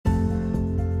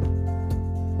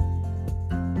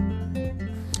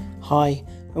Hi,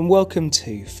 and welcome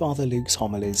to Father Luke's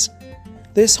Homilies.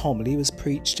 This homily was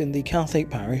preached in the Catholic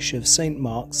parish of St.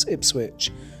 Mark's, Ipswich,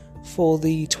 for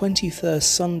the 21st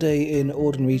Sunday in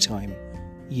Ordinary Time,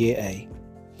 Year A.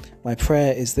 My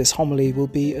prayer is this homily will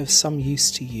be of some use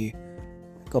to you.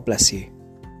 God bless you.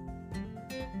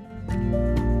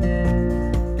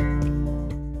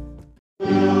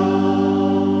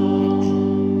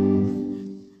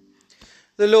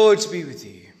 The Lord be with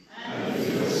you. And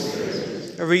with your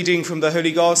spirit. A reading from the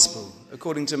Holy Gospel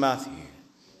according to Matthew.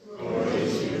 Glory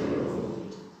to you,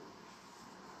 Lord.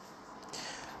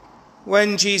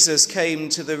 When Jesus came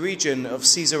to the region of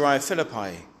Caesarea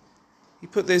Philippi, he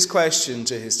put this question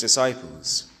to his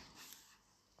disciples: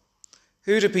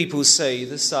 "Who do people say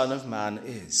the Son of Man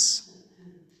is?"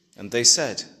 And they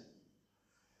said,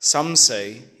 "Some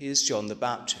say he is John the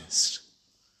Baptist,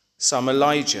 some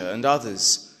Elijah, and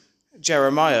others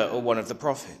Jeremiah or one of the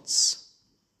prophets.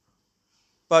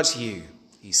 But you,"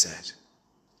 he said,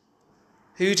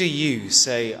 "who do you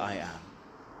say I am?"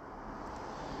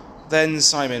 Then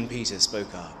Simon Peter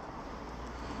spoke up.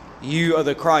 "You are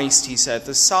the Christ," he said,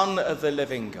 "the Son of the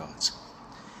living God."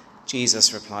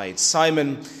 Jesus replied,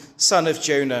 "Simon, son of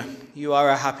Jonah, you are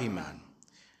a happy man,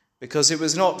 because it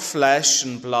was not flesh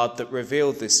and blood that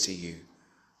revealed this to you,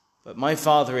 but my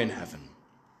Father in heaven.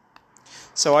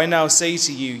 So I now say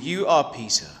to you, you are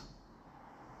Peter,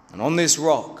 and on this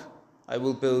rock I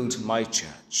will build my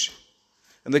church,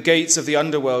 and the gates of the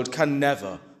underworld can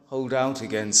never hold out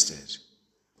against it.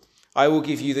 I will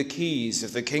give you the keys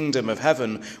of the kingdom of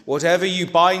heaven. Whatever you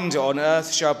bind on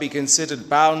earth shall be considered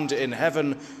bound in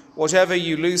heaven. Whatever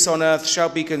you loose on earth shall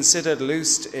be considered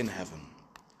loosed in heaven."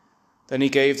 Then he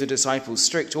gave the disciples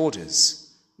strict orders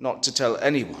not to tell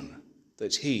anyone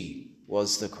that he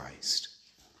was the Christ.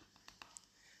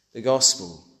 The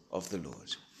Gospel of the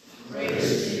Lord. Praise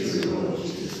to you, Lord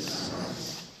Jesus Christ.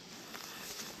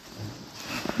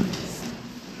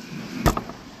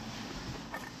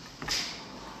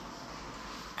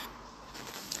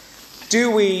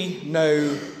 Do we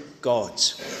know God?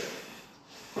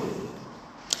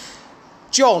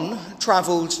 John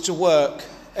travelled to work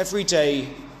every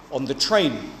day on the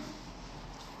train.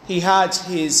 He had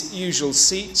his usual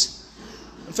seat.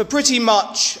 For pretty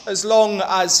much as long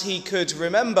as he could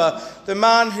remember, the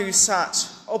man who sat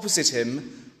opposite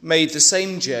him made the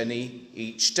same journey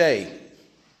each day.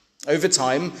 Over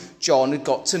time, John had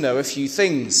got to know a few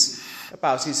things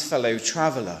about his fellow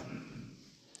traveller.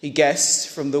 He guessed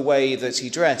from the way that he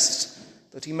dressed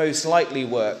that he most likely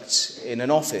worked in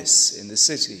an office in the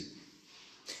city.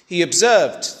 He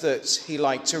observed that he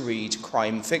liked to read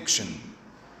crime fiction.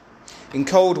 In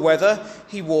cold weather,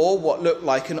 he wore what looked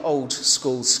like an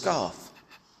old-school scarf.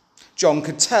 John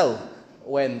could tell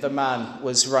when the man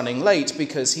was running late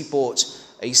because he bought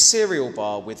a cereal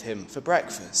bar with him for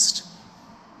breakfast.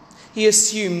 He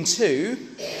assumed, too,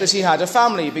 that he had a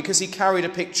family because he carried a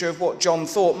picture of what John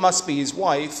thought must be his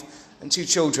wife and 2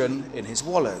 children in his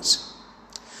wallet.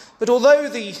 But although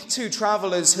the 2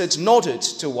 travellers had nodded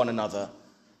to one another,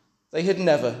 they had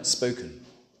never spoken.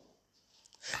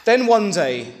 Then one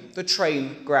day, the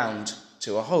train ground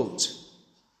to a halt.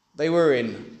 They were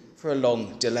in for a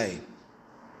long delay.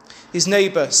 His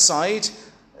neighbour sighed,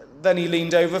 then he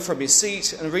leaned over from his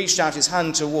seat and reached out his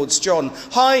hand towards John.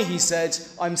 "Hi," he said,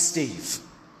 "I'm Steve."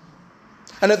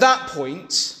 And at that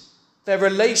point, their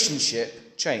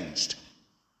relationship changed.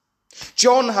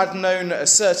 John had known a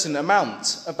certain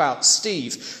amount about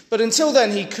Steve, but until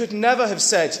then he could never have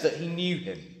said that he knew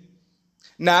him.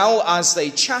 Now, as they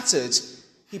chatted,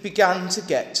 he began to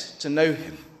get to know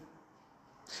him.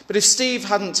 But if Steve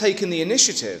hadn't taken the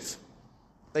initiative,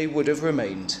 they would have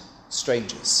remained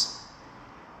strangers.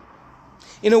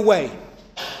 In a way,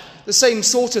 the same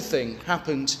sort of thing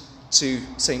happened to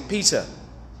St. Peter.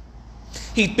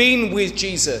 He'd been with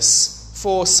Jesus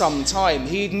for some time.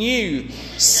 He knew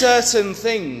certain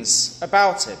things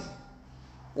about him,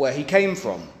 where he came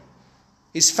from,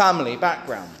 his family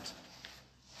background.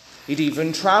 He'd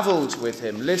even travelled with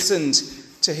him, listened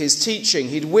to his teaching.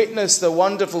 He'd witnessed the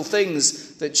wonderful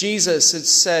things that Jesus had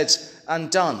said and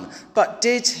done. But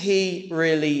did he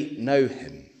really know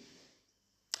him?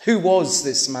 Who was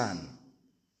this man?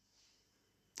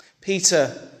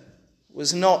 Peter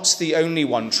was not the only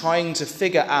one trying to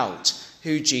figure out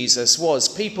who Jesus was.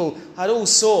 People had all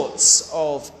sorts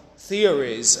of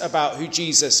theories about who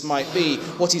Jesus might be,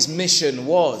 what his mission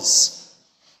was.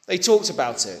 They talked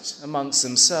about it amongst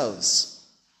themselves.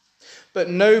 But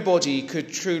nobody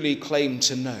could truly claim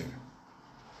to know.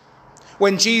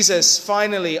 When Jesus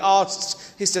finally asked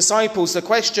his disciples the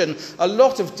question, a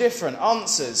lot of different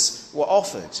answers were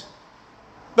offered.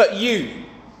 "But you,"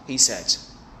 he said,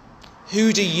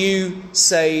 Who do you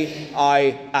say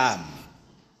I am?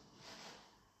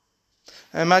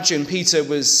 I imagine Peter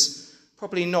was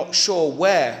probably not sure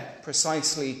where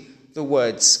precisely the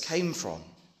words came from.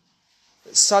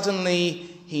 But suddenly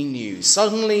he knew.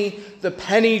 Suddenly the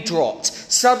penny dropped.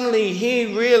 Suddenly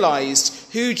he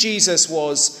realized who Jesus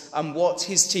was and what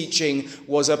his teaching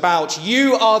was about.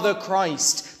 You are the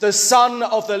Christ, the Son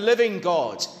of the living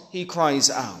God, he cries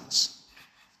out.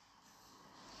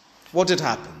 What had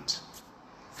happened?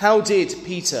 How did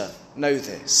Peter know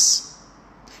this?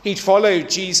 He'd followed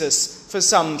Jesus for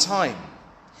some time.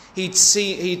 He'd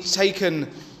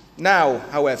taken now,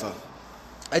 however,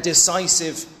 a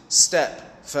decisive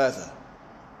step further.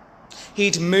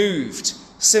 He'd moved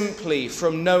simply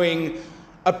from knowing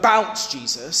about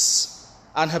Jesus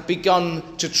and had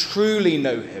begun to truly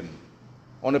know him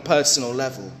on a personal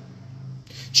level.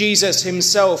 Jesus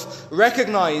himself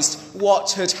recognized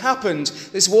what had happened.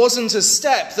 This wasn't a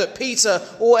step that Peter,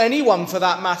 or anyone for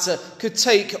that matter, could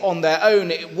take on their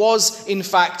own. It was, in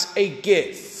fact, a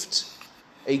gift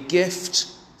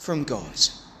from God.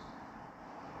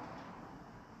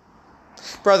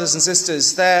 Brothers and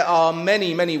sisters, there are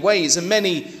many, many ways and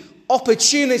many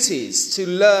opportunities to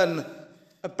learn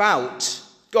about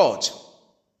God.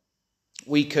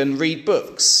 We can read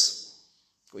books.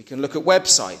 We can look at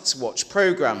websites, watch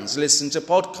programs, listen to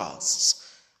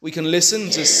podcasts. We can listen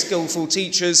to skillful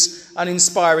teachers and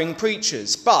inspiring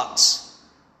preachers. But,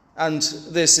 and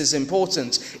this is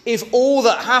important, if all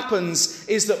that happens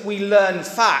is that we learn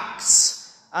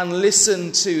facts and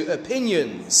listen to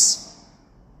opinions,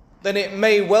 then it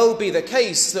may well be the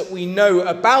case that we know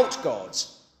about God,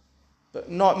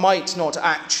 but might not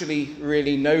actually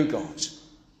really know God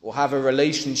or have a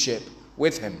relationship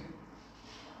with him.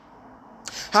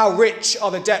 How rich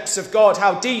are the depths of God,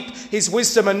 how deep his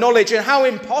wisdom and knowledge, and how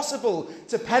impossible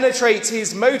to penetrate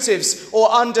his motives or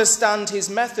understand his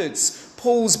methods.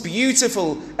 Paul's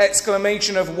beautiful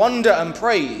exclamation of wonder and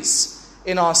praise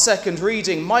in our second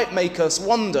reading might make us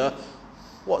wonder,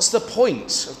 what's the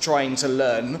point of trying to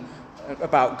learn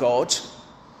about God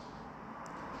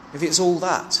if it's all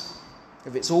that,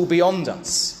 if it's all beyond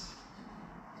us?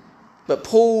 But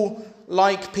Paul,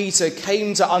 like Peter,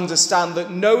 came to understand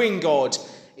that knowing God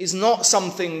is not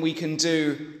something we can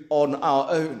do on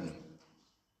our own.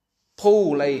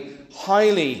 Paul, a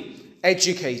highly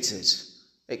educated,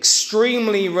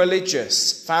 extremely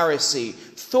religious Pharisee,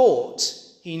 thought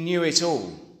he knew it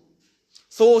all.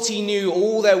 Thought he knew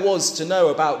all there was to know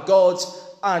about God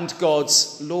and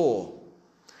God's law.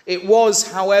 It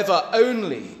was, however,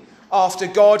 only after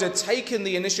God had taken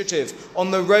the initiative on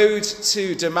the road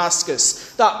to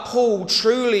Damascus that Paul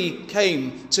truly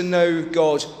came to know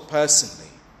God personally.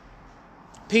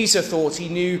 Peter thought he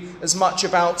knew as much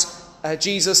about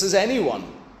Jesus as anyone.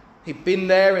 He'd been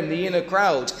there in the inner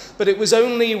crowd, but it was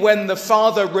only when the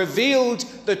Father revealed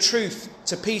the truth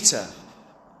to Peter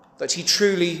that he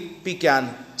truly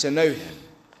began to know him.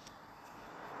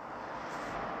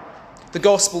 The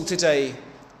gospel today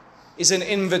is an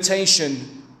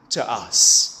invitation to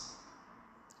us.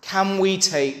 Can we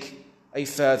take a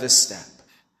further step?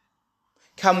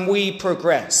 Can we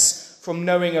progress from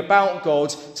knowing about God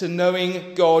to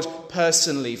knowing God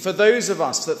personally? For those of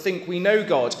us that think we know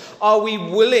God, are we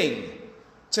willing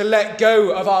to let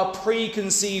go of our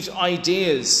preconceived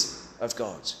ideas of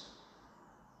God?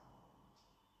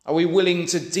 Are we willing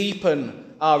to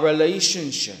deepen our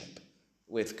relationship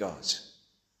with God?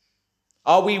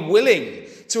 Are we willing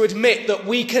to admit that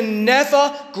we can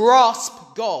never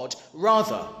grasp God?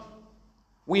 Rather,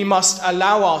 we must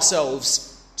allow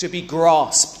ourselves to be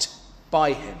grasped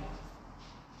by him.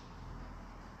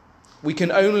 We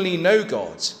can only know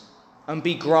God and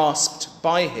be grasped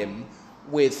by him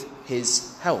with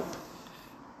his help.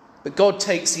 But God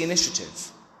takes the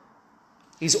initiative.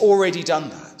 He's already done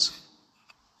that.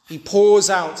 He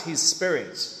pours out his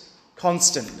Spirit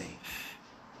constantly.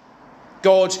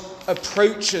 God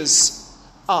approaches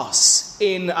us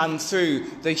in and through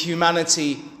the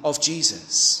humanity of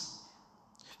Jesus.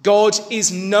 God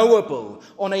is knowable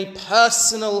on a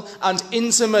personal and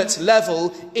intimate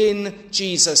level in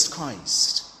Jesus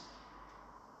Christ.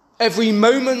 Every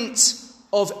moment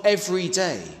of every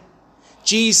day,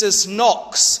 Jesus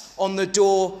knocks on the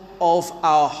door of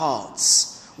our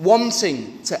hearts,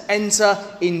 wanting to enter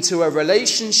into a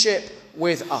relationship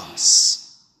with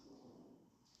us.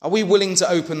 Are we willing to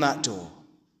open that door?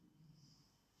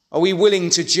 Are we willing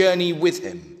to journey with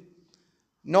him,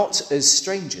 not as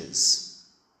strangers,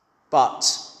 but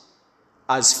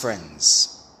as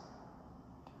friends?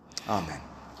 Amen.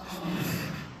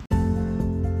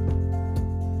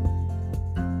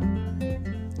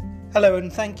 Hello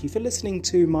and thank you for listening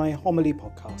to my homily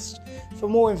podcast. For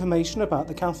more information about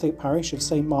the Catholic parish of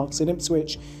St Mark's in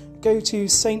Ipswich, go to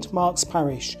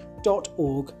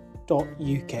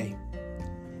stmarksparish.org.uk.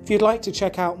 If you'd like to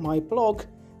check out my blog,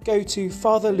 go to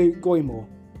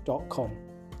fatherlukegoymore.com.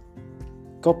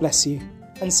 God bless you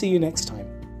and see you next time.